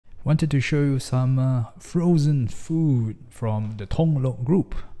Wanted to show you some frozen food from the Tung Lok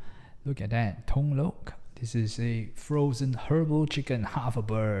group. Look at that, Tung Lok. This is a frozen herbal chicken, half a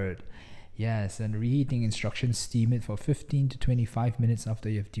bird. Yes, and reheating instructions: steam it for 15 to 25 minutes after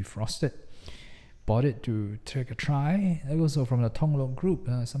you've defrosted. Bought it to take a try. Also from the Tung Lok group,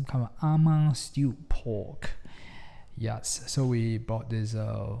 some kind of ama stewed pork. Yes, so we bought this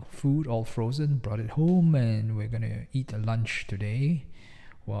food all frozen, brought it home, and we're gonna eat a lunch today.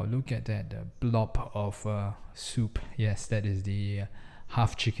 Wow, look at that blob of soup. Yes, that is the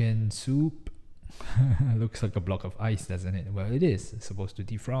half chicken soup. Looks like a block of ice, doesn't it? Well, it is. It's supposed to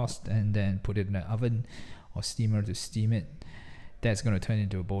defrost and then put it in the oven or steamer to steam it. That's going to turn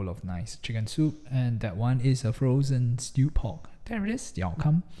into a bowl of nice chicken soup. And that one is a frozen stewed pork. There it is, the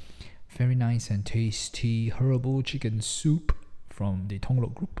outcome. Very nice and tasty herbal chicken soup from the Tung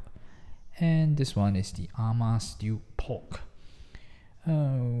Lok group. And this one is the ama stewed pork.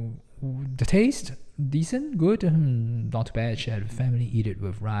 The taste, decent, good, not too bad. Share with family, eat it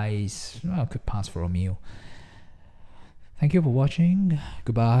with rice. Well, could pass for a meal. Thank you for watching.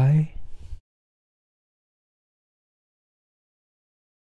 Goodbye.